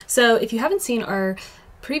So if you haven't seen our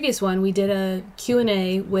previous one, we did a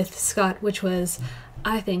Q&A with Scott, which was,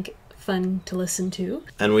 I think, fun to listen to.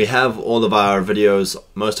 And we have all of our videos,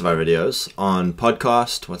 most of our videos, on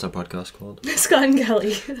podcast. What's our podcast called? Scott and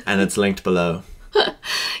Kelly. And it's linked below.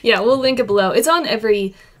 Yeah, we'll link it below. It's on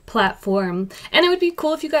every platform. And it would be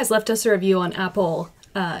cool if you guys left us a review on Apple,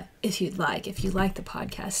 if you like the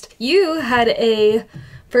podcast. You had a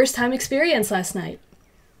first-time experience last night.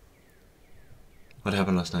 What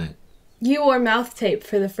happened last night? You wore mouth tape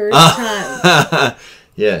for the first time.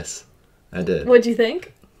 Yes, I did. What'd you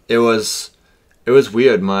think? It was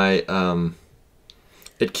weird.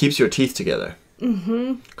 It keeps your teeth together.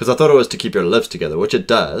 Because I thought it was to keep your lips together, which it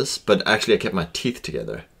does, but actually I kept my teeth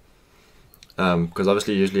together. Because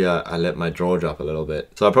obviously usually I let my jaw drop a little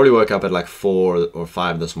bit. So I probably woke up at like 4 or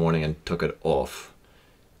 5 this morning and took it off.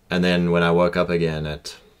 And then when I woke up again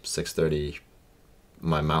at 6:30,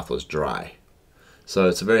 my mouth was dry. So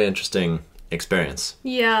it's a very interesting experience.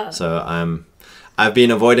 Yeah. So I've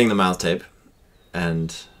been avoiding the mouth tape,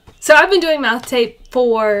 and so I've been doing mouth tape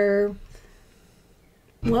for,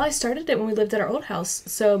 well, I started it when we lived at our old house,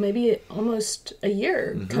 so maybe almost a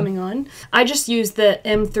year coming on. I just use the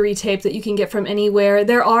M3 tape that you can get from anywhere.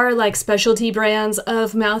 There are like specialty brands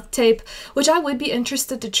of mouth tape, which I would be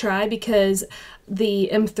interested to try because the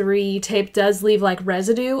M3 tape does leave like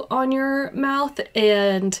residue on your mouth,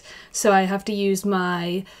 and so I have to use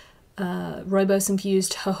my rooibos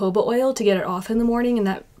infused jojoba oil to get it off in the morning, and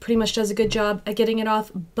that pretty much does a good job at getting it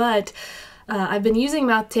off. But I've been using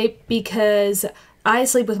mouth tape because I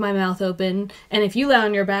sleep with my mouth open, and if you lay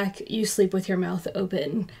on your back, you sleep with your mouth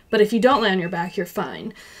open. But if you don't lay on your back, you're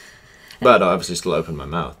fine. But I obviously still open my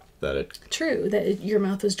mouth. True, that your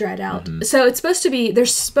mouth is dried out. So it's supposed to be,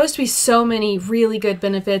 there's supposed to be so many really good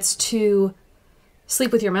benefits to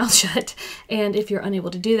sleep with your mouth shut, and if you're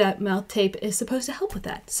unable to do that, mouth tape is supposed to help with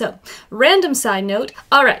that. So, random side note.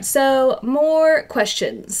 All right, so more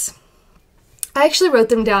questions. I actually wrote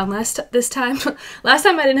them down this time. Last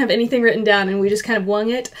time I didn't have anything written down and we just kind of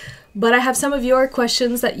wung it, but I have some of your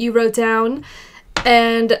questions that you wrote down.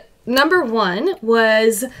 And number 1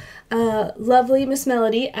 was lovely Miss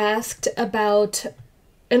Melody asked about,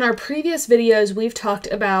 in our previous videos we've talked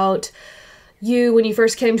about you, when you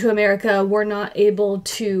first came to America, were not able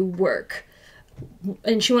to work.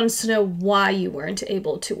 And she wants to know why you weren't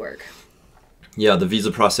able to work. Yeah, the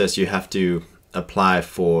visa process you have to apply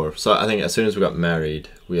for. So I think as soon as we got married,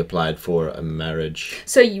 we applied for a marriage.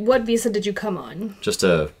 So what visa did you come on? Just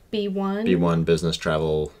a B1? B1 business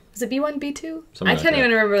travel. Is it B1, B2? I can't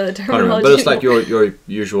even remember the terminology. But it's like your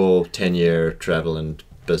usual 10-year travel and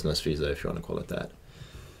business visa, if you want to call it that.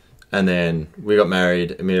 And then we got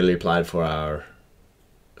married, immediately applied for our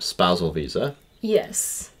spousal visa.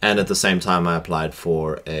 Yes. And at the same time, I applied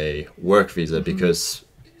for a work visa because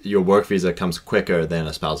your work visa comes quicker than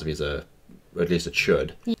a spousal visa, or at least it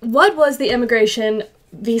should. What was the immigration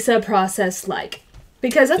visa process like?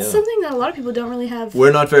 Because that's something that a lot of people don't really have.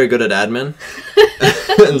 We're not very good at admin.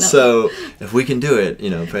 And so if we can do it,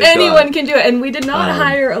 praise Anyone God. can do it. And we did not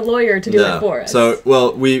hire a lawyer to do it for us. So,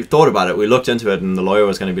 well, we thought about it. We looked into it, and the lawyer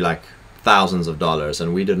was going to be like thousands of dollars,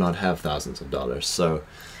 and we did not have thousands of dollars. So,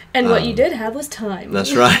 and what you did have was time.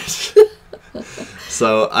 That's right.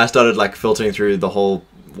 So I started like filtering through the whole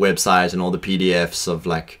website and all the PDFs of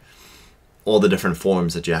like all the different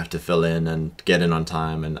forms that you have to fill in and get in on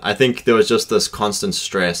time. And I think there was just this constant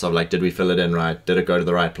stress of like, did we fill it in right? Did it go to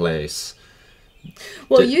the right place?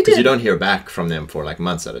 Well, you did. Because you don't hear back from them for like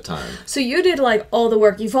months at a time. So you did like all the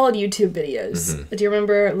work. You followed YouTube videos. Do you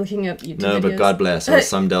remember looking up YouTube videos? No, but God bless. I was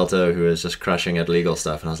some Delta who was just crushing at legal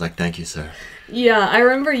stuff. And I was like, thank you, sir. Yeah, I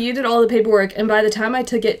remember you did all the paperwork. And by the time I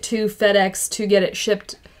took it to FedEx to get it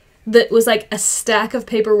shipped, that was like a stack of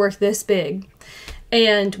paperwork this big.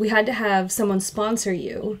 And we had to have someone sponsor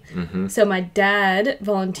you. So my dad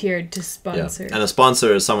volunteered to sponsor. Yeah. And a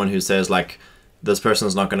sponsor is someone who says, like, this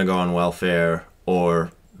person's not going to go on welfare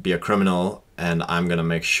or be a criminal, and I'm going to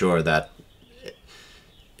make sure that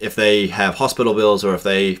if they have hospital bills or if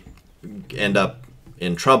they end up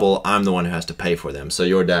in trouble, I'm the one who has to pay for them. So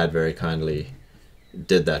your dad very kindly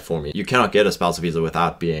did that for me. You cannot get a spousal visa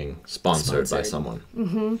without being sponsored by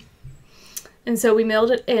someone. And so we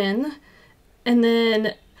mailed it in. And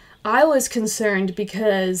then I was concerned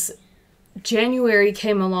because January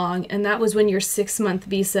came along, and that was when your 6-month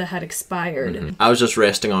visa had expired. I was just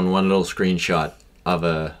resting on one little screenshot of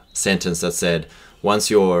a sentence that said,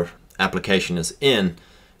 once your application is in,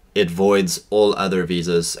 it voids all other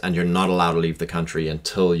visas, and you're not allowed to leave the country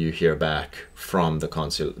until you hear back from the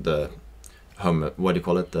home, what do you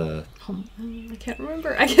call it? I can't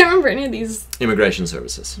remember any of these. Immigration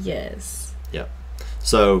services. Yes. Yeah.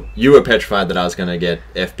 So you were petrified that I was going to get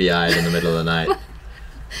FBI'd in the middle of the night.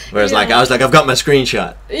 Whereas, Yeah. I was like, I've got my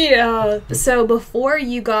screenshot. Yeah. So before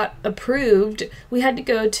you got approved, we had to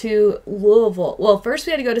go to Louisville. Well, first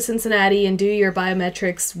we had to go to Cincinnati and do your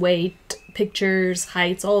biometrics, weight, pictures,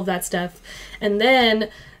 heights, all of that stuff. And then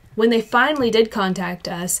when they finally did contact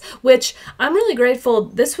us, which I'm really grateful,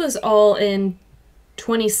 this was all in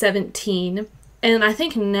 2017. And I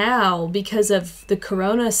think now, because of the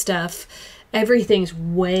corona stuff, everything's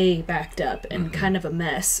way backed up and kind of a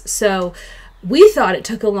mess. So we thought it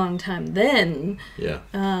took a long time then. Yeah.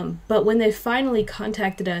 But when they finally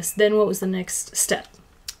contacted us, then what was the next step?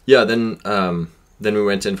 Yeah, then we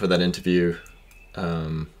went in for that interview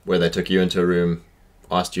where they took you into a room,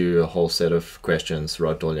 asked you a whole set of questions,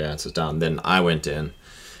 wrote all your answers down. Then I went in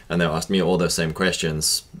and they asked me all those same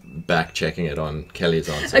questions, back checking it on Kelly's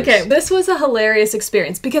answers. Okay, this was a hilarious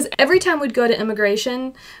experience because every time we'd go to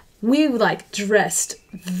immigration, we dressed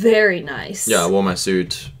very nice. Yeah, I wore my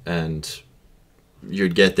suit and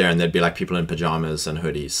you'd get there and there'd be people in pajamas and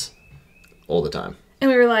hoodies all the time.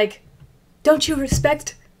 And we were like, don't you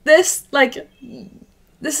respect this?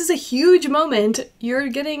 This is a huge moment.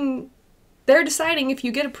 They're deciding if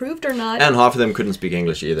you get approved or not. And half of them couldn't speak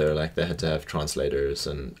English either. They had to have translators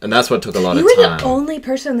and that's what took a lot of You were time. the only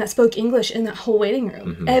person that spoke English in that whole waiting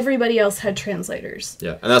room. Mm-hmm. Everybody else had translators.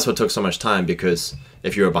 Yeah, and that's what took so much time because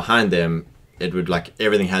if you were behind them, it would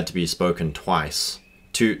everything had to be spoken twice.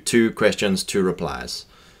 Two questions, 2 replies.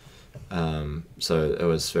 So it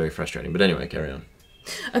was very frustrating. But anyway, carry on.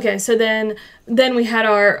 Okay, so then we had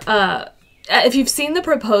our... if you've seen The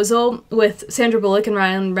Proposal with Sandra Bullock and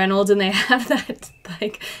Ryan Reynolds, and they have that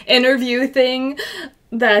interview thing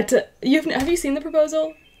that have you seen The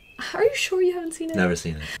Proposal? Are you sure you haven't seen it? Never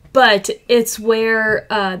seen it. But it's where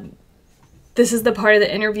this is the part of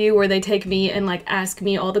the interview where they take me and ask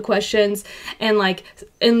me all the questions, and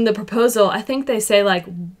in The Proposal, I think they say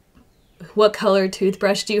what color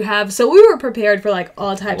toothbrush do you have? So we were prepared for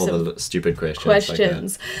all types all of the stupid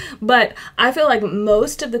questions. But I feel like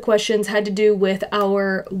most of the questions had to do with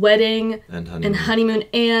our wedding and honeymoon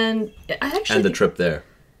and the trip there.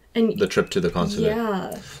 And the trip to the consulate.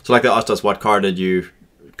 Yeah. So they asked us, what car did you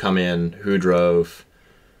come in? Who drove?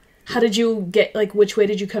 How did you get which way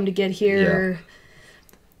did you come to get here? Yeah.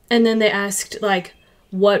 And then they asked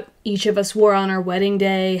what each of us wore on our wedding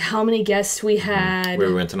day, how many guests we had. Where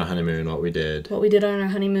we went on a honeymoon, what we did. What we did on our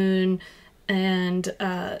honeymoon, and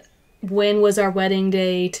when was our wedding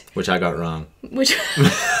date. Which I got wrong.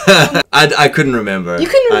 I couldn't remember. You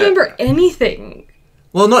couldn't remember anything.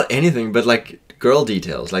 Well, not anything, but girl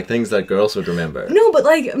details, things that girls would remember. No, but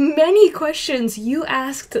many questions you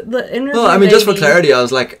asked the interview. Well, I mean, just for clarity, I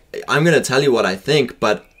was I'm going to tell you what I think,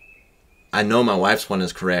 but I know my wife's one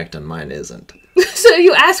is correct and mine isn't. So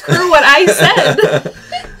you ask her what I said.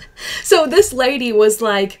 So this lady was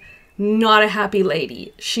not a happy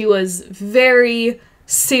lady. She was very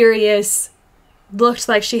serious, looked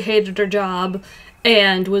like she hated her job,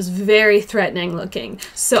 and was very threatening looking.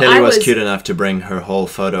 So Kelly was cute enough to bring her whole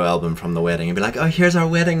photo album from the wedding and be oh, here's our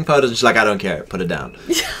wedding photos. And she's I don't care, put it down. I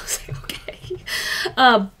was okay.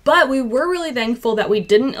 But we were really thankful that we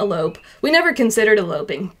didn't elope. We never considered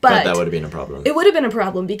eloping, but that would have been a problem. It would have been a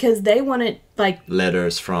problem because they wanted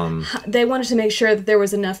letters from... They wanted to make sure that there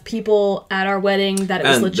was enough people at our wedding, that it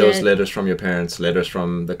was legit. And those letters from your parents, letters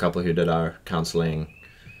from the couple who did our counseling.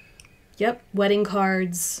 Yep, wedding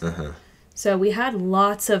cards. Uh-huh. So we had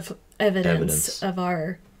lots of evidence of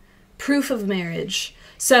our proof of marriage.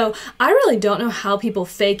 So I really don't know how people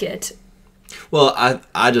fake it. Well,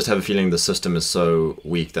 I just have a feeling the system is so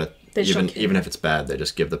weak that even if it's bad, they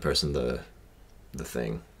just give the person the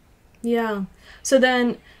thing. Yeah. So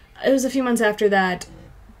then it was a few months after that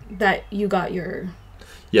you got your...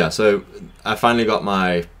 Yeah, so I finally got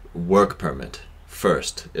my work permit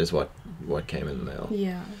first is what came in the mail.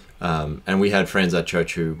 Yeah. And we had friends at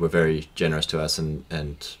church who were very generous to us, and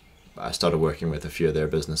I started working with a few of their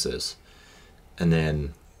businesses. And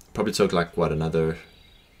then probably took another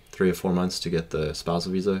 3 or 4 months to get the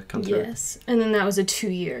spousal visa come through. Yes, and then that was a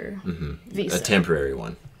 2-year visa. A temporary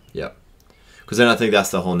one, yep. Because then I think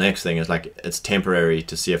that's the whole next thing is it's temporary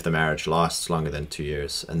to see if the marriage lasts longer than 2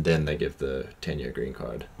 years, and then they give the 10-year green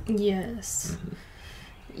card. Yes. Mm-hmm.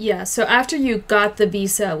 Yeah, so after you got the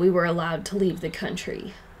visa, we were allowed to leave the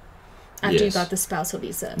country. After you got the spousal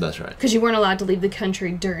visa. That's right. Because you weren't allowed to leave the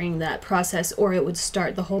country during that process, or it would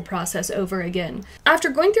start the whole process over again.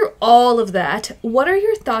 After going through all of that, what are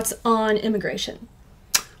your thoughts on immigration?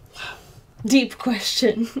 Wow. Deep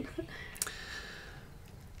question.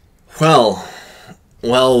 Well.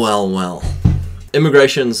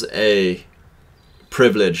 Immigration's a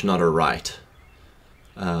privilege, not a right.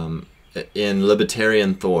 In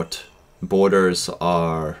libertarian thought, borders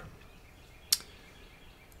are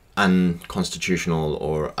unconstitutional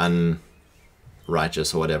or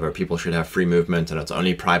unrighteous or whatever. People should have free movement, and it's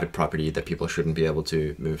only private property that people shouldn't be able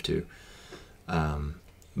to move to.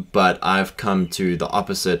 But I've come to the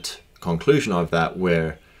opposite conclusion of that,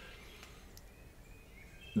 where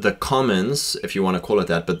the commons, if you want to call it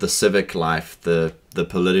that, but the civic life, the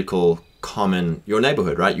political common, your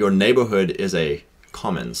neighborhood, right? Your neighborhood is a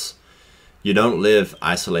commons. You don't live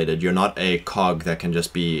isolated. You're not a cog that can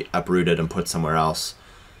just be uprooted and put somewhere else.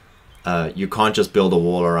 You can't just build a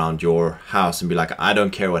wall around your house and be like, I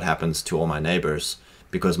don't care what happens to all my neighbors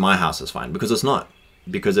because my house is fine. Because it's not.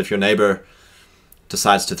 Because if your neighbor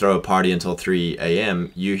decides to throw a party until 3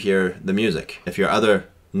 a.m., you hear the music. If your other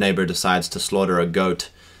neighbor decides to slaughter a goat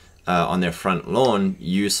on their front lawn,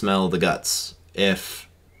 you smell the guts. If,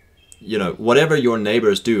 you know, whatever your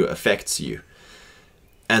neighbors do affects you.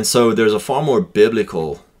 And so there's a far more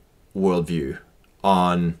biblical worldview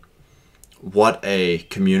on what a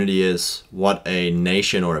community is, what a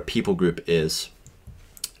nation or a people group is,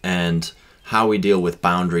 and how we deal with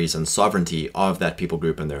boundaries and sovereignty of that people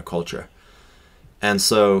group and their culture. And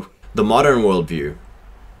so the modern worldview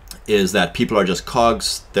is that people are just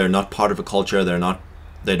cogs. They're not part of a culture.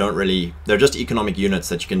 They're just economic units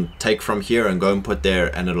that you can take from here and go and put there,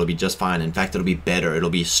 and it'll be just fine. In fact, it'll be better. It'll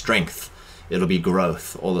be strength. It'll be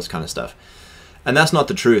growth, all this kind of stuff. And that's not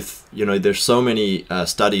the truth. You know, there's so many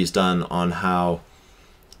studies done on how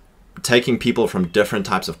taking people from different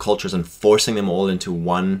types of cultures and forcing them all into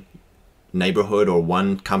one neighborhood or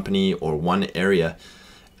one company or one area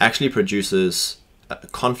actually produces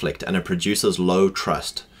conflict, and it produces low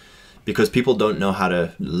trust, because people don't know how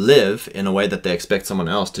to live in a way that they expect someone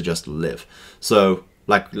else to just live. So,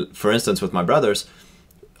 like, for instance, with my brothers,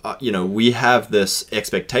 you know, we have this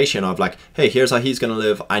expectation of like, hey, here's how he's going to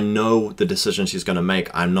live. I know the decisions he's going to make.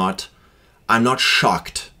 I'm not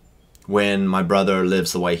shocked when my brother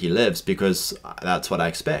lives the way he lives, because that's what I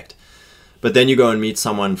expect. But then you go and meet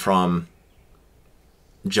someone from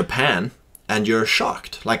Japan and you're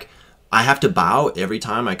shocked. Like, I have to bow every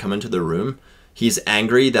time I come into the room. He's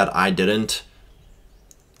angry that I didn't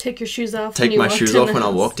take your shoes off. Take my shoes off when I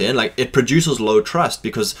walked in. Like, it produces low trust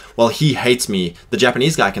because, well, he hates me. The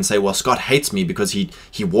Japanese guy can say, well, Scott hates me because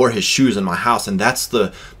he wore his shoes in my house, and that's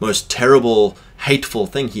the most terrible, hateful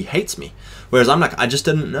thing. He hates me. Whereas I'm like, I just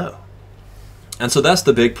didn't know. And so that's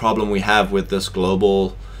the big problem we have with this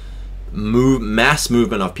global mass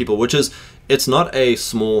movement of people, which is, it's not a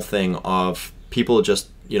small thing of people just,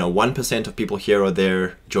 you know, 1% of people here or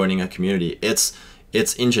there joining a community. It's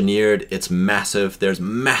engineered, it's massive. There's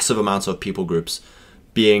massive amounts of people groups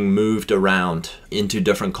being moved around into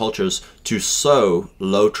different cultures to sow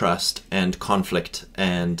low trust and conflict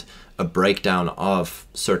and a breakdown of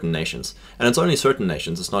certain nations. And it's only certain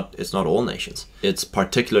nations, it's not all nations. It's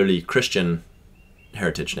particularly Christian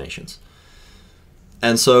heritage nations.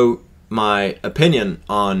 And so my opinion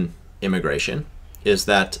on immigration is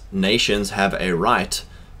that nations have a right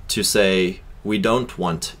to say, we don't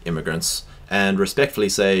want immigrants, and respectfully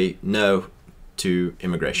say no to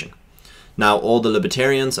immigration. Now, all the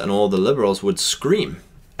libertarians and all the liberals would scream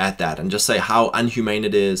at that and just say how unhumane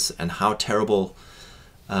it is and how terrible.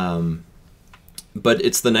 But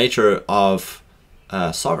it's the nature of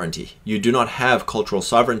sovereignty. You do not have cultural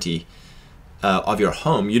sovereignty of your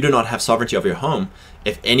home. You do not have sovereignty of your home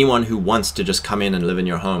if anyone who wants to just come in and live in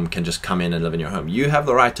your home can just come in and live in your home. You have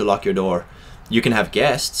the right to lock your door. You can have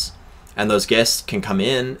guests, and those guests can come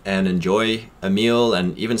in and enjoy a meal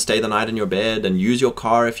and even stay the night in your bed and use your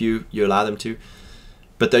car if you allow them to.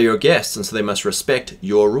 But they're your guests, and so they must respect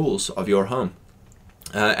your rules of your home.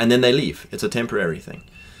 And then they leave. It's a temporary thing.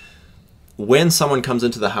 When someone comes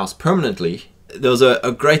into the house permanently, there was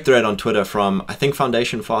a great thread on Twitter from, I think,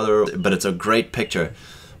 Foundation Father, but it's a great picture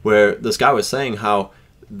where this guy was saying how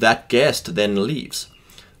that guest then leaves.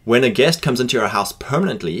 When a guest comes into your house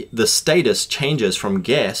permanently, the status changes from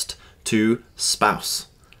guest to spouse,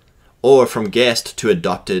 or from guest to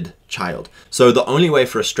adopted child. So the only way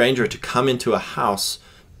for a stranger to come into a house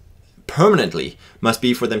permanently must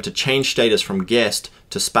be for them to change status from guest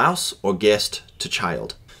to spouse or guest to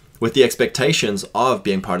child, with the expectations of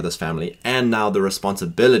being part of this family and now the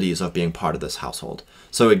responsibilities of being part of this household.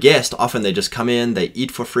 So a guest, often they just come in, they eat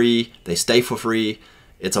for free, they stay for free.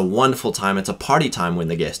 It's a wonderful time. It's a party time when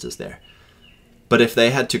the guest is there. But if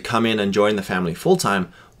they had to come in and join the family full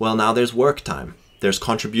time, well, now there's work time. There's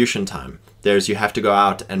contribution time. You have to go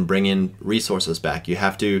out and bring in resources back. You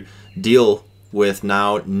have to deal with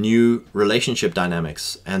now new relationship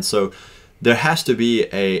dynamics. And so there has to be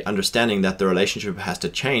a understanding that the relationship has to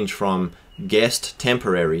change from guest,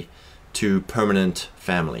 temporary, to permanent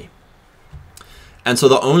family. And so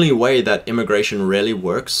the only way that immigration really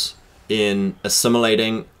works in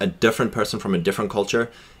assimilating a different person from a different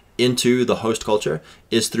culture into the host culture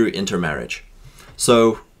is through intermarriage.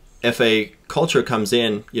 So if a culture comes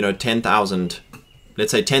in, 10,000,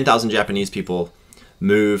 let's say 10,000 Japanese people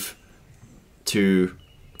move to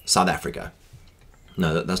South Africa.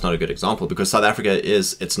 No, that's not a good example, because South Africa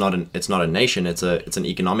it's not a nation, it's an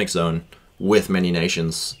economic zone with many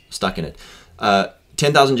nations stuck in it.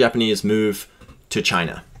 10,000 Japanese move to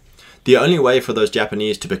China. The only way for those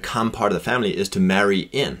Japanese to become part of the family is to marry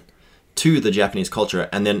in to the Japanese culture,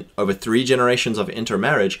 and then over 3 generations of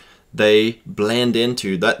intermarriage, they blend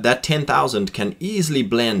into that 10,000 can easily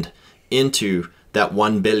blend into that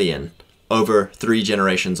 1 billion over 3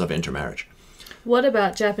 generations of intermarriage. What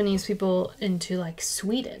about Japanese people into like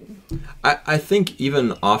Sweden? I think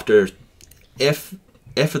even after, if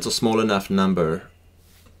it's a small enough number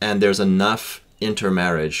and there's enough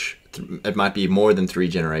intermarriage, it might be more than 3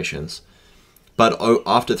 generations. But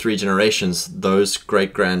after 3 generations, those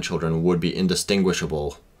great-grandchildren would be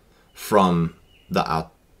indistinguishable from the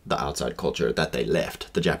outside culture that they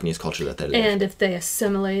left, the Japanese culture that they left. And if they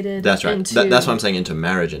assimilated. That's right. That's what I'm saying,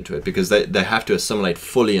 intermarriage into it, because they have to assimilate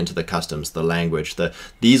fully into the customs, the language.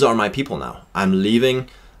 These are my people now. I'm leaving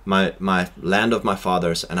my land of my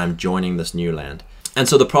fathers and I'm joining this new land. And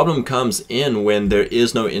so the problem comes in when there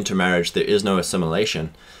is no intermarriage, there is no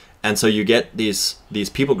assimilation. And so you get these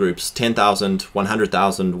people groups, 10,000,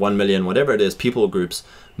 100,000, 1 million, whatever it is, people groups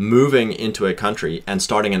moving into a country and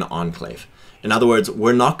starting an enclave. In other words,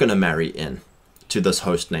 we're not going to marry in to this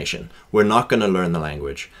host nation. We're not going to learn the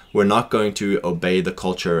language. We're not going to obey the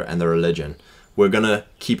culture and the religion. We're going to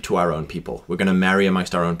keep to our own people. We're going to marry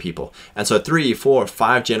amongst our own people. And so 3, 4,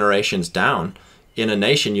 5 generations down in a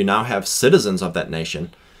nation, you now have citizens of that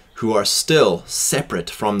nation who are still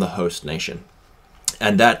separate from the host nation.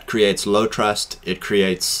 And that creates low trust. It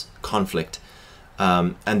creates conflict.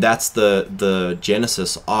 And that's the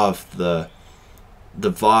genesis of the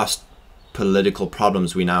vast political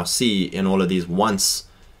problems we now see in all of these once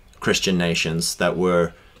Christian nations that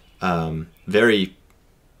were very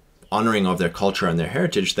honoring of their culture and their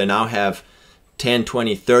heritage. They now have 10,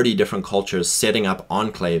 20, 30 different cultures setting up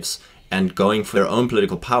enclaves and going for their own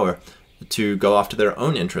political power to go after their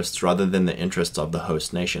own interests rather than the interests of the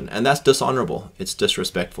host nation. And that's dishonorable. It's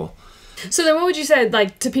disrespectful. So then what would you say,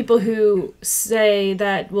 like, to people who say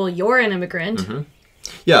that, well, you're an immigrant? Mm-hmm.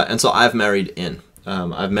 Yeah, and so I've married in.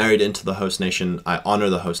 I've married into the host nation. I honor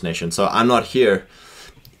the host nation. So I'm not here.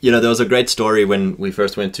 There was a great story when we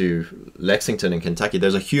first went to Lexington in Kentucky.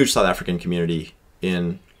 There's a huge South African community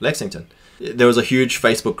in Lexington. There was a huge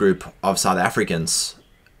Facebook group of South Africans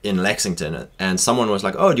in Lexington, and someone was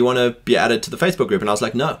like, oh, do you want to be added to the Facebook group? And I was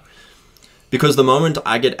like, no. Because the moment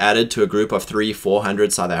I get added to a group of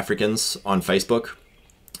 300-400 South Africans on Facebook,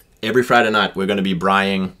 every Friday night we're going to be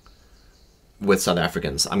braaiing with South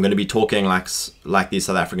Africans. I'm going to be talking like these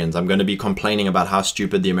South Africans. I'm going to be complaining about how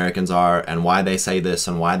stupid the Americans are and why they say this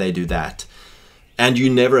and why they do that. And you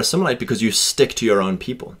never assimilate because you stick to your own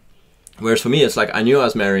people. Whereas for me, it's like I knew I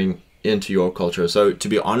was marrying into your culture. So to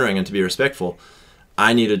be honoring and to be respectful,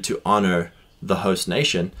 I needed to honor the host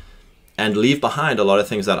nation and leave behind a lot of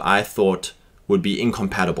things that I thought would be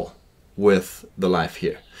incompatible with the life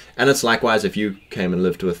here. And it's likewise if you came and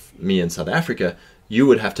lived with me in South Africa, you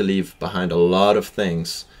would have to leave behind a lot of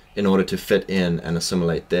things in order to fit in and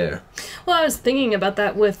assimilate there. Well, I was thinking about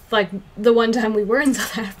that with, like, the one time we were in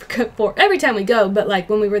South Africa for, every time we go, but, like,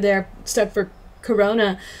 when we were there stuck for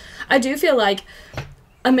Corona, I do feel like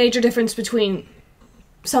a major difference between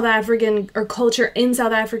South African or culture in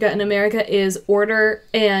South Africa and America is order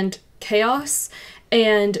and chaos.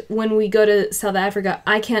 And when we go to South Africa,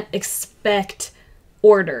 I can't expect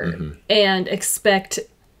order and expect,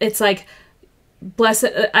 it's like, blessed,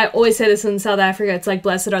 I always say this in South Africa, it's like,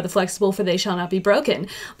 blessed are the flexible, for they shall not be broken.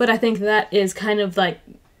 But I think that is kind of like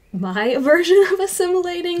my version of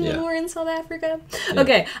assimilating when we're in South Africa. Yeah.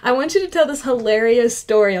 Okay, I want you to tell this hilarious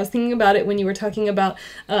story. I was thinking about it when you were talking about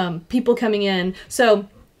people coming in. So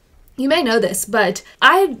you may know this, but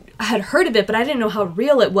I had heard of it, but I didn't know how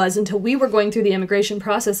real it was until we were going through the immigration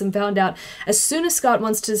process and found out as soon as Scott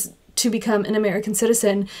wants to become an American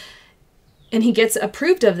citizen, and he gets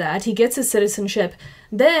approved of that, he gets his citizenship,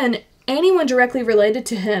 then anyone directly related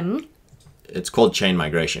to him... It's called chain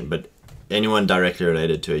migration, but anyone directly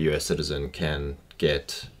related to a U.S. citizen can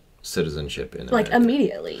get citizenship in America. Like,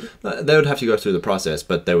 immediately? They would have to go through the process,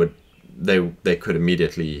 but they could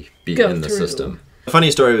immediately be in the system. The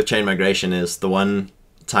funny story with chain migration is the one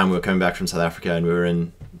time we were coming back from South Africa and we were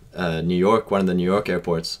in New York, one of the New York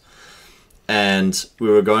airports, and we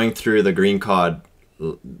were going through the green card,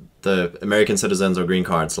 the American citizens or green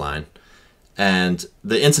cards line. And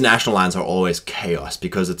the international lines are always chaos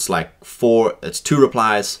because it's like it's 2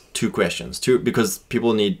 replies, 2 questions, because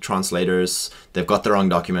people need translators. They've got the wrong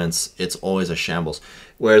documents. It's always a shambles.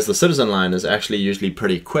 Whereas the citizen line is actually usually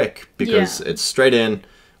pretty quick because it's straight in,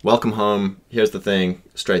 welcome home, here's the thing,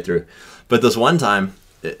 straight through. But this one time,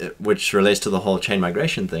 which relates to the whole chain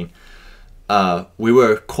migration thing, we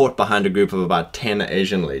were caught behind a group of about 10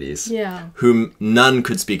 Asian ladies whom none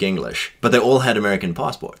could speak English, but they all had American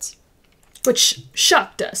passports. Which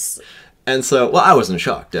shocked us. And so, well, I wasn't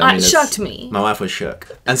shocked. I mean, it shocked me. My wife was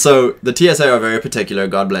shook. And so the TSA are very particular,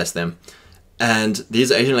 God bless them. And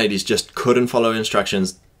these Asian ladies just couldn't follow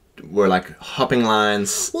instructions, were like hopping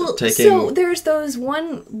lines, taking... So there's those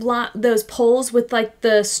those poles with like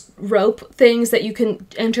the rope things that you can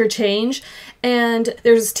interchange. And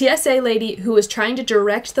there's a TSA lady who was trying to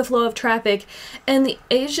direct the flow of traffic, and the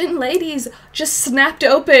Asian ladies just snapped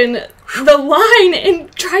open the line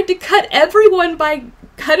and tried to cut everyone by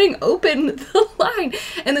cutting open the line.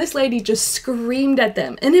 And this lady just screamed at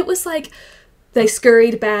them. And it was like they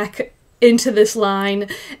scurried back into this line,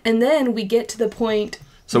 and then we get to the point...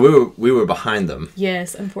 So we were behind them.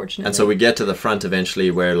 Yes, unfortunately. And so we get to the front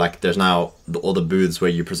eventually where like there's now all the booths where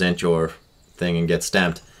you present your thing and get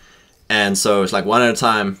stamped. And so it's like, one at a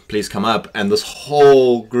time, please come up. And this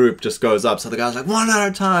whole group just goes up. So the guy's like, one at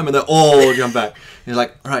a time. And they all jump back. And he's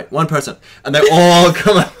like, all right, one person. And they all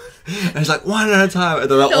come up. And he's like, one at a time.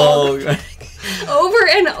 And they're all... over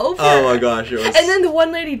and over. Oh my gosh. And then the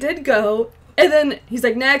one lady did go. And then he's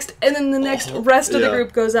like, next. And then the next rest of the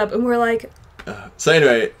group goes up. And we're like... So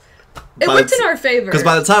anyway... It worked in our favor. Because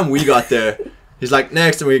by the time we got there, he's like,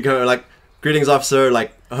 next. And we go like, greetings, officer.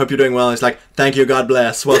 Like, I hope you're doing well. And he's like, thank you, God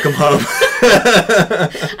bless. Welcome home.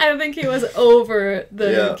 I don't think he was over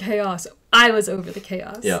the chaos. I was over the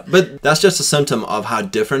chaos. Yeah, but that's just a symptom of how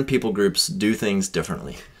different people groups do things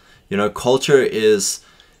differently. You know, culture is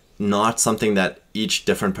not something that each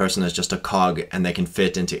different person is just a cog and they can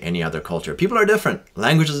fit into any other culture. People are different.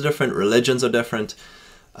 Languages are different. Religions are different.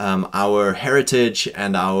 Our heritage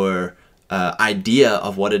and our idea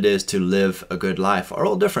of what it is to live a good life are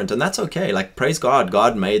all different, and that's okay. Like, praise God.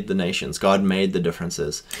 God made the nations. God made the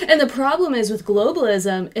differences. And the problem is with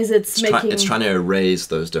globalism is it's trying to erase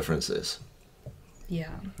those differences.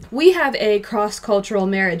 Yeah. We have a cross-cultural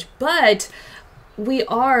marriage, but we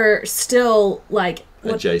are still like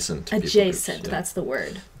adjacent. Adjacent, that's the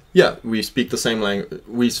word. Yeah, we speak the same language.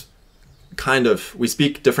 We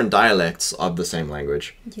speak different dialects of the same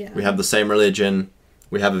language. Yeah. We have the same religion.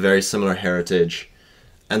 We have a very similar heritage.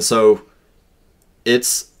 And so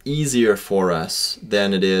it's easier for us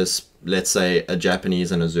than it is, let's say, a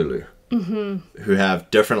Japanese and a Zulu, who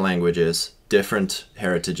have different languages, different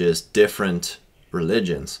heritages, different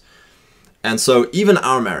religions. And so even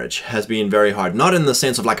our marriage has been very hard. Not in the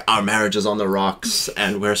sense of like our marriage is on the rocks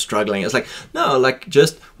and we're struggling. It's like, no, like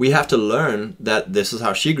just we have to learn that this is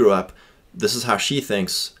how she grew up. This is how she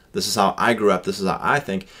thinks. This is how I grew up. This is how I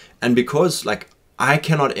think. And because like I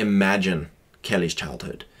cannot imagine Kelly's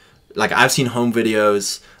childhood. Like, I've seen home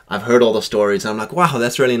videos, I've heard all the stories, and I'm like, wow,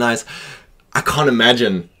 that's really nice. I can't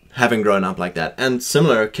imagine having grown up like that. And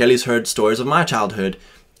similar, Kelly's heard stories of my childhood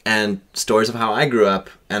and stories of how I grew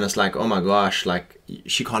up, and it's like, oh my gosh, like,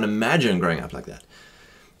 she can't imagine growing up like that.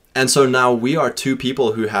 And so now we are 2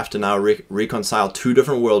 people who have to now reconcile 2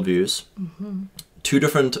 different worldviews, 2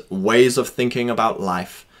 different ways of thinking about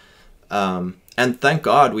life. And thank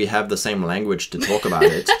God we have the same language to talk about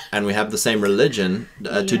it, and we have the same religion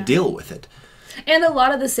to deal with it. And a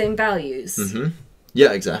lot of the same values.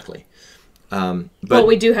 Yeah, exactly. But well,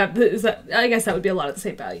 we do have, I guess that would be a lot of the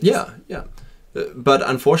same values. Yeah. But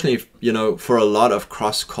unfortunately, you know, for a lot of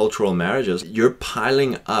cross-cultural marriages, you're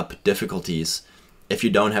piling up difficulties if you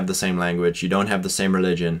don't have the same language, you don't have the same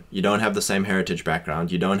religion, you don't have the same heritage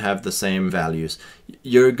background, you don't have the same values.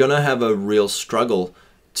 You're going to have a real struggle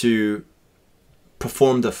to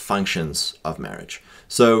perform the functions of marriage.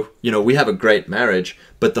 So, you know, we have a great marriage,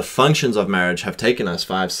 but the functions of marriage have taken us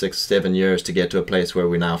 5, 6, 7 years to get to a place where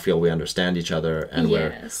we now feel we understand each other, and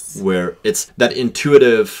where it's that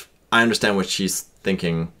intuitive, I understand what she's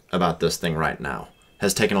thinking about this thing right now,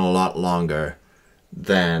 has taken a lot longer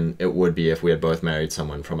than it would be if we had both married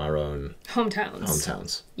someone from our own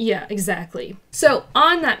hometowns. Yeah, exactly. So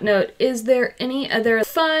on that note, is there any other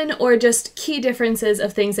fun or just key differences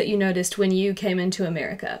of things that you noticed when you came into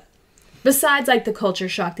America? Besides like the culture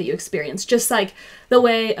shock that you experienced, just like the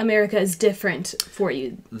way America is different for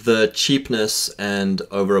you. The cheapness and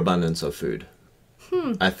overabundance of food.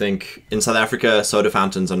 I think in South Africa, soda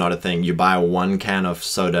fountains are not a thing. You buy one can of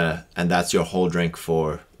soda and that's your whole drink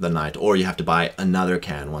for the night. Or you have to buy another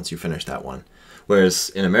can once you finish that one. Whereas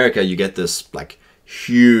in America, you get this like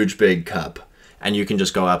huge big cup. And you can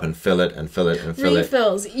just go up and fill it and fill it and fill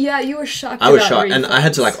refills. Yeah, you were shocked. I was shocked. Refills. And I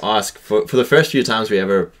had to like ask, for the first few times we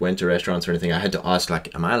ever went to restaurants or anything, I had to ask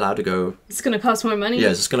like, am I allowed to go? It's going to cost more money? Yeah,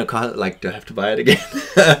 is this going to cost, like, do I have to buy it again?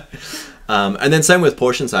 And then same with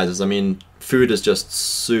portion sizes. I mean, food is just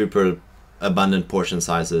super abundant portion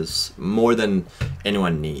sizes, more than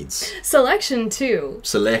anyone needs. Selection too.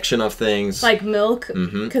 Selection of things. Like milk.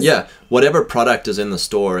 Mm-hmm. Yeah, whatever product is in the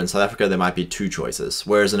store. In South Africa, there might be 2 choices.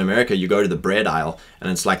 Whereas in America, you go to the bread aisle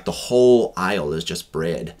and it's like the whole aisle is just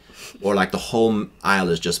bread. Or like the whole aisle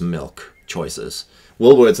is just milk choices.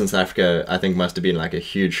 Woolworths in South Africa, I think, must have been like a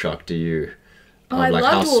huge shock to you. Oh, I like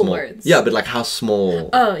loved Woolworths. Yeah, but like how small.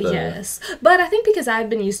 Oh, yes. But I think because I've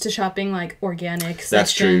been used to shopping like organic section.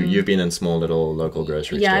 That's true. You've been in small little local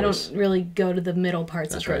grocery stores. Yeah, I don't really go to the middle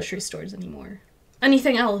parts of grocery stores anymore.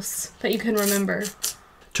 Anything else that you can remember?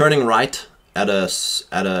 Turning right at a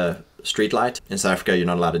street light. In South Africa, you're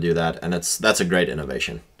not allowed to do that. And that's a great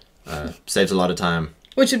innovation. Saves a lot of time.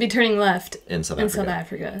 Which would be turning left in South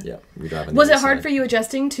Africa. Yeah. We drive Was it hard for you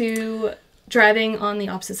adjusting to driving on the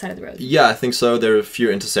opposite side of the road? Yeah, I think so. There are a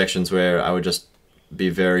few intersections where I would just be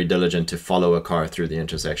very diligent to follow a car through the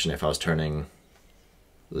intersection if I was turning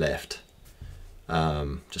left,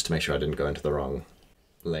 just to make sure I didn't go into the wrong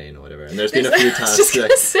lane or whatever. And there's been a few times.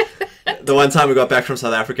 The one time we got back from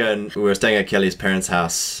South Africa and we were staying at Kelly's parents'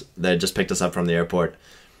 house. They just picked us up from the airport,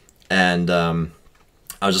 and I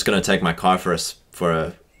was just going to take my car for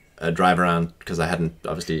a drive around because I hadn't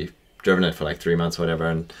obviously driven it for like 3 months or whatever,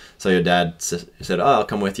 and so your dad said, oh, I'll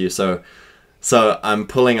come with you. So I'm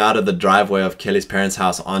pulling out of the driveway of Kelly's parents'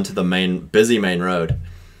 house onto the busy main road,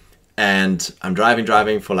 and I'm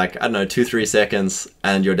driving for like, I don't know, 2-3 seconds,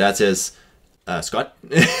 and your dad says, Scott?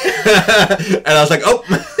 And I was like, oh!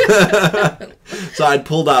 So I'd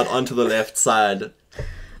pulled out onto the left side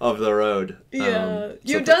of the road. Yeah,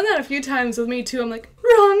 you've done that a few times with me too. I'm like,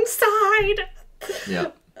 wrong side! Yeah.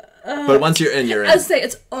 But once you're in, you're in. I would say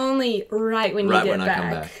it's only right when you get back. I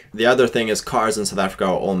come back. The other thing is cars in South Africa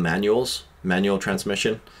are all manual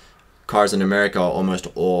transmission. Cars in America are almost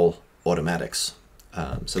all automatics.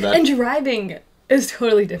 And driving is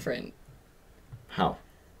totally different. How?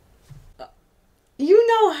 You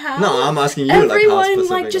know how. No, I'm asking you. Everyone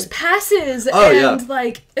like just passes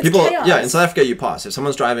like it's chaos. Yeah, in South Africa you pass. If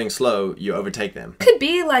someone's driving slow, you overtake them. Could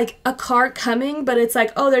be like a car coming, but it's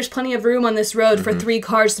like, oh, there's plenty of room on this road for 3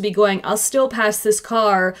 cars to be going. I'll still pass this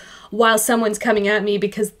car while someone's coming at me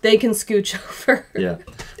because they can scooch over. Yeah.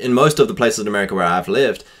 In most of the places in America where I've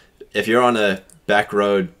lived, if you're on a back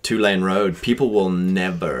road, 2-lane road, people will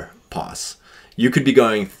never pass. You could be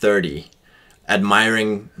going 30.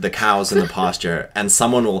 Admiring the cows in the pasture, and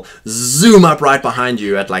someone will zoom up right behind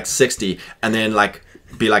you at like 60 and then like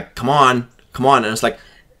be like, come on, and it's like,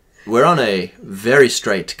 we're on a very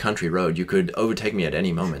straight country road, you could overtake me at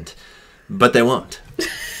any moment, but they won't.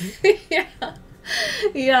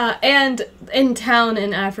 Yeah, and in town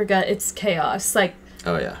in Africa it's chaos, like,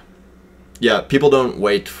 oh yeah, people don't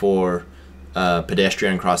wait for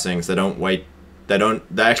pedestrian crossings. They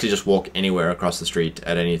actually just walk anywhere across the street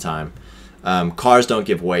at any time. Cars don't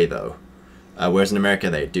give way though, whereas in America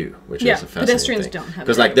they do, which is a fascinating pedestrians thing. Don't have.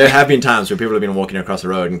 Because like there have been times where people have been walking across the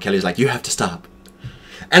road and Kelly's like, you have to stop.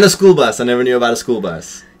 And a school bus. I never knew about a school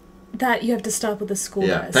bus. That you have to stop with a school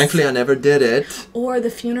bus. Thankfully I never did it. Or the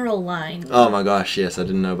funeral line. Oh my gosh, yes, I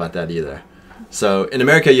didn't know about that either. So in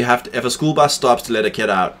America you have to, if a school bus stops to let a kid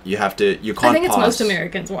out, you can't I think it's most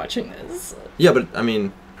Americans watching this. Yeah, but I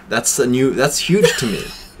mean, that's huge to me.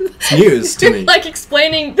 It's news to me. Like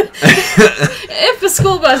explaining if a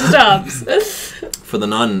school bus stops. For the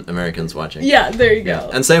non-Americans watching. Yeah, there you go.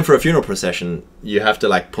 And same for a funeral procession. You have to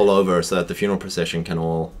like pull over so that the funeral procession can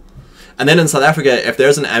all... And then in South Africa, if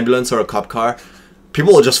there's an ambulance or a cop car,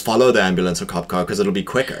 people will just follow the ambulance or cop car because it'll be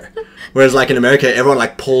quicker. Whereas like in America, everyone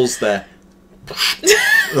like pulls the...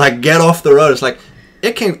 like get off the road. It's like...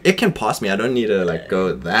 It can pass me. I don't need to like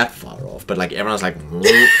go that far off. But like everyone's like,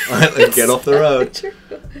 get off the road. True.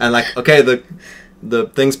 And like, okay, the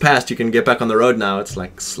thing's passed. You can get back on the road now. It's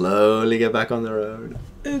like slowly get back on the road.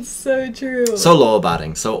 It's so true. So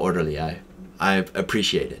law-abiding, so orderly. I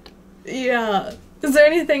appreciate it. Yeah. Is there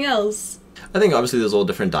anything else? I think obviously there's all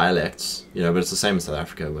different dialects, but it's the same in South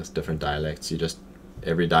Africa with different dialects.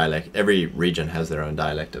 Every region has their own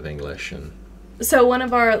dialect of English. And so one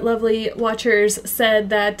of our lovely watchers said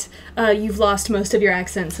that you've lost most of your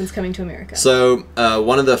accent since coming to America. So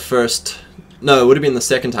one of the first... No, it would have been the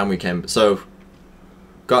second time we came. So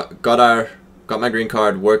got my green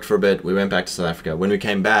card, worked for a bit. We went back to South Africa. When we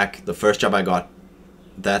came back, the first job I got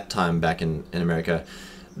that time back in America,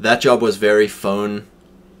 that job was very phone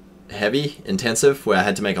heavy, intensive, where I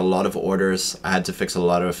had to make a lot of orders. I had to fix a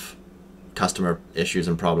lot of customer issues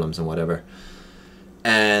and problems and whatever.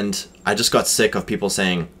 And I just got sick of people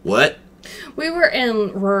saying, "What?" We were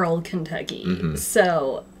in rural Kentucky,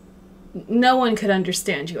 so no one could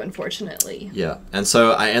understand you, unfortunately. Yeah. And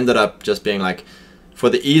so I ended up just being like, for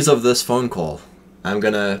the ease of this phone call, I'm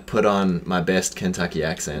going to put on my best Kentucky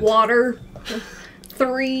accent. Water.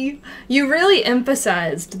 3. You really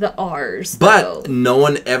emphasized the R's, But no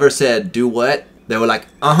one ever said, "Do what?" They were like,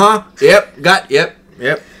 "Uh-huh, yep, yep.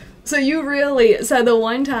 So the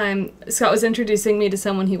one time Scott was introducing me to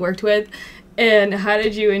someone he worked with, and how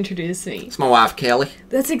did you introduce me? It's my wife, Kelly.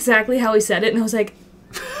 That's exactly how he said it, and I was like,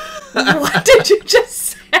 what did you just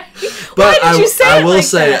say? But Why did you say I will like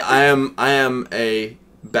say that? I am a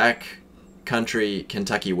backcountry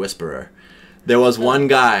Kentucky whisperer. There was one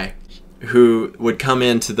guy who would come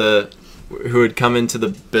into the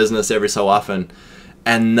business every so often,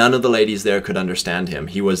 and none of the ladies there could understand him.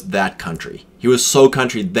 He was that country. He was so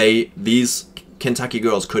country. These Kentucky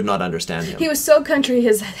girls could not understand him. He was so country,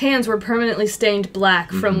 his hands were permanently stained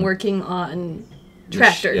black from working on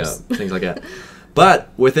tractors. Yeah, things like that. But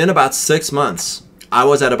within about 6 months, I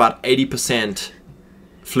was at about 80%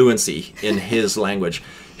 fluency in his language.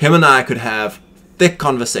 Him and I could have thick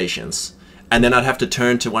conversations, and then I'd have to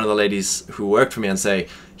turn to one of the ladies who worked for me and say,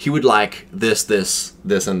 "He would like this,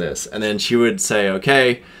 and this." And then she would say,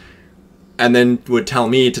 "Okay," and then would tell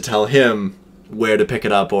me to tell him where to pick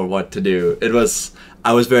it up or what to do.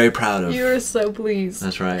 I was very proud of. You were so pleased.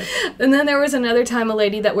 That's right. And then there was another time a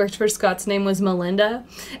lady that worked for Scott's name was Melinda,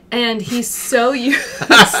 and he's so used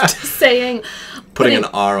to saying... Putting an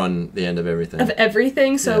R on the end of everything. Of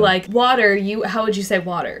everything. So, Yeah. like, water, how would you say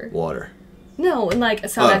water? Water. No, in, like,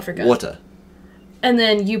 South Africa. Water. And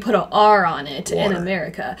then you put an R on it in Water.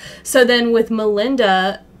 America. So then with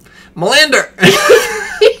Melinda... Melander!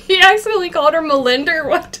 He accidentally called her Melinder.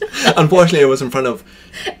 What? Unfortunately, it was in front of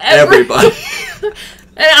everybody.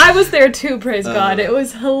 And I was there too, praise God. It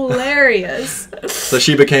was hilarious. So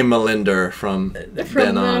she became Melinder from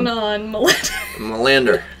then on. Melinder.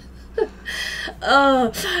 Melander.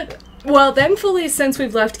 Well, thankfully, since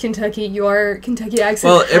we've left Kentucky, your Kentucky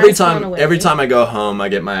accent Well, has gone away. every time I go home, I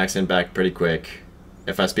get my accent back pretty quick.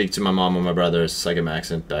 If I speak to my mom or my brothers, I get my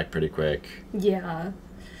accent back pretty quick. Yeah.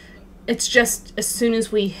 It's just as soon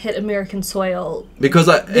as we hit American soil... Because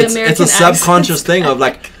it's a subconscious thing of,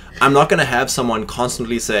 like, I'm not going to have someone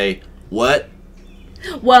constantly say, "What?"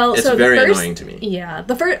 Well, It's so very annoying to me. Yeah,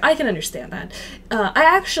 I can understand that.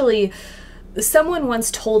 Someone once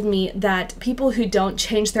told me that people who don't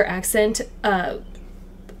change their accent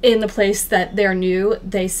in the place that they're new,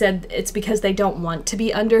 they said it's because they don't want to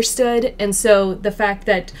be understood. And so the fact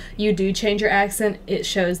that you do change your accent, it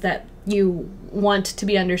shows that you want to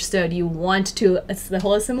be understood. You want to, it's the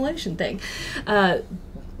whole assimilation thing.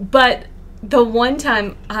 But the one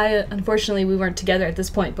time, unfortunately, we weren't together at this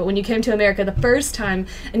point, but when you came to America the first time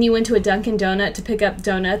and you went to a Dunkin' Donut to pick up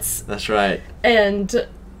donuts. That's right. And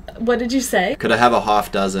what did you say? Could I have a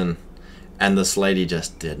half dozen? And this lady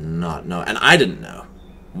just did not know. And I didn't know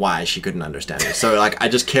why she couldn't understand me. So, like, I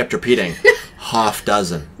just kept repeating, half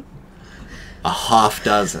dozen. A half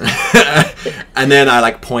dozen. And then I,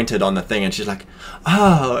 like, pointed on the thing and she's like,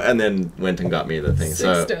 "Oh," and then went and got me the thing.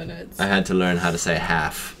 6 donuts. I had to learn how to say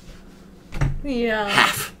half. Yeah.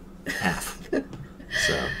 Half.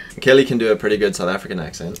 So, Kelly can do a pretty good South African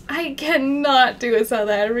accent. I cannot do a South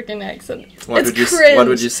African accent. What It's cringe. What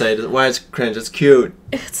would you say? Why it's cringe? It's cute.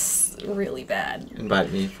 It's really bad.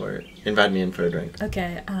 Invite me in for a drink.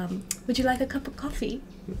 Okay, would you like a cup of coffee?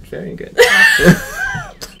 Very good.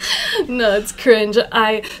 No, it's cringe.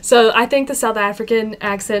 I think the South African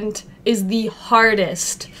accent is the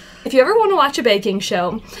hardest. If you ever want to watch a baking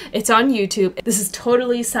show, it's on YouTube. This is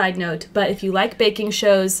totally side note, but if you like baking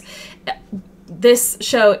shows, this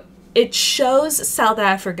show, it shows South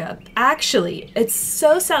Africa. Actually, it's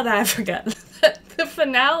so South Africa. The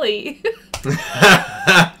finale.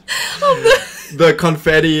 The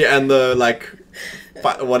confetti and the, like,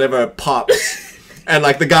 whatever pops. And,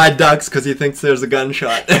 like, the guy ducks because he thinks there's a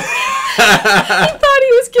gunshot. He thought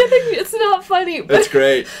he was kidding me. It's not funny. But, It's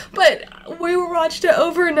great. But we watched it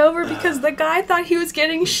over and over because the guy thought he was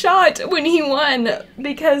getting shot when he won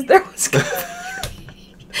because there was...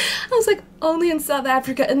 I was like, only in South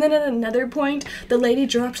Africa. And then at another point, the lady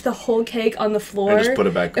dropped the whole cake on the floor. And just put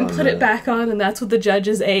it back on. And put it back on, and that's what the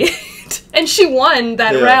judges ate. And she won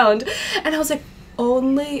that round. And I was like,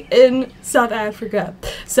 only in South Africa.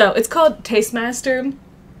 So it's called Taste Master.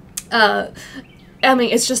 I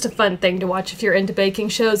mean, it's just a fun thing to watch if you're into baking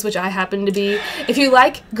shows, which I happen to be. If you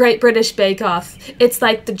like Great British Bake Off, it's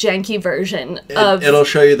like the janky version of... It'll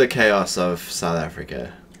show you the chaos of South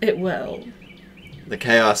Africa. It will. The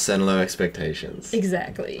chaos and low expectations.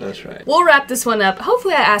 Exactly. That's right. We'll wrap this one up.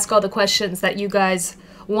 Hopefully I asked all the questions that you guys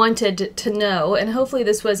wanted to know, and hopefully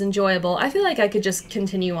this was enjoyable. I feel like I could just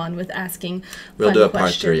continue on with asking We'll fun do a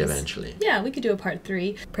questions. part 3 eventually. Yeah, we could do a part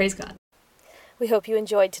 3. Praise God. We hope you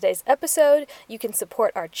enjoyed today's episode. You can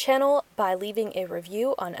support our channel by leaving a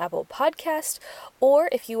review on Apple Podcast, or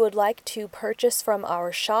if you would like to purchase from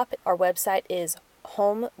our shop, our website is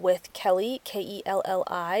homewithkelly,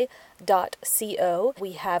 KELLI.co.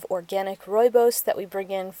 We have organic rooibos that we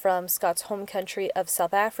bring in from Scott's home country of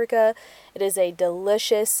South Africa. It is a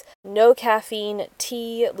delicious, no caffeine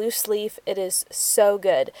tea, loose leaf. It is so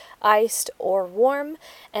good, iced or warm.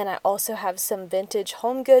 And I also have some vintage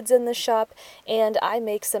home goods in the shop, and I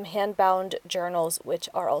make some hand-bound journals, which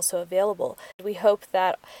are also available. We hope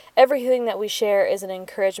that everything that we share is an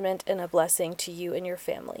encouragement and a blessing to you and your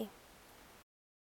family.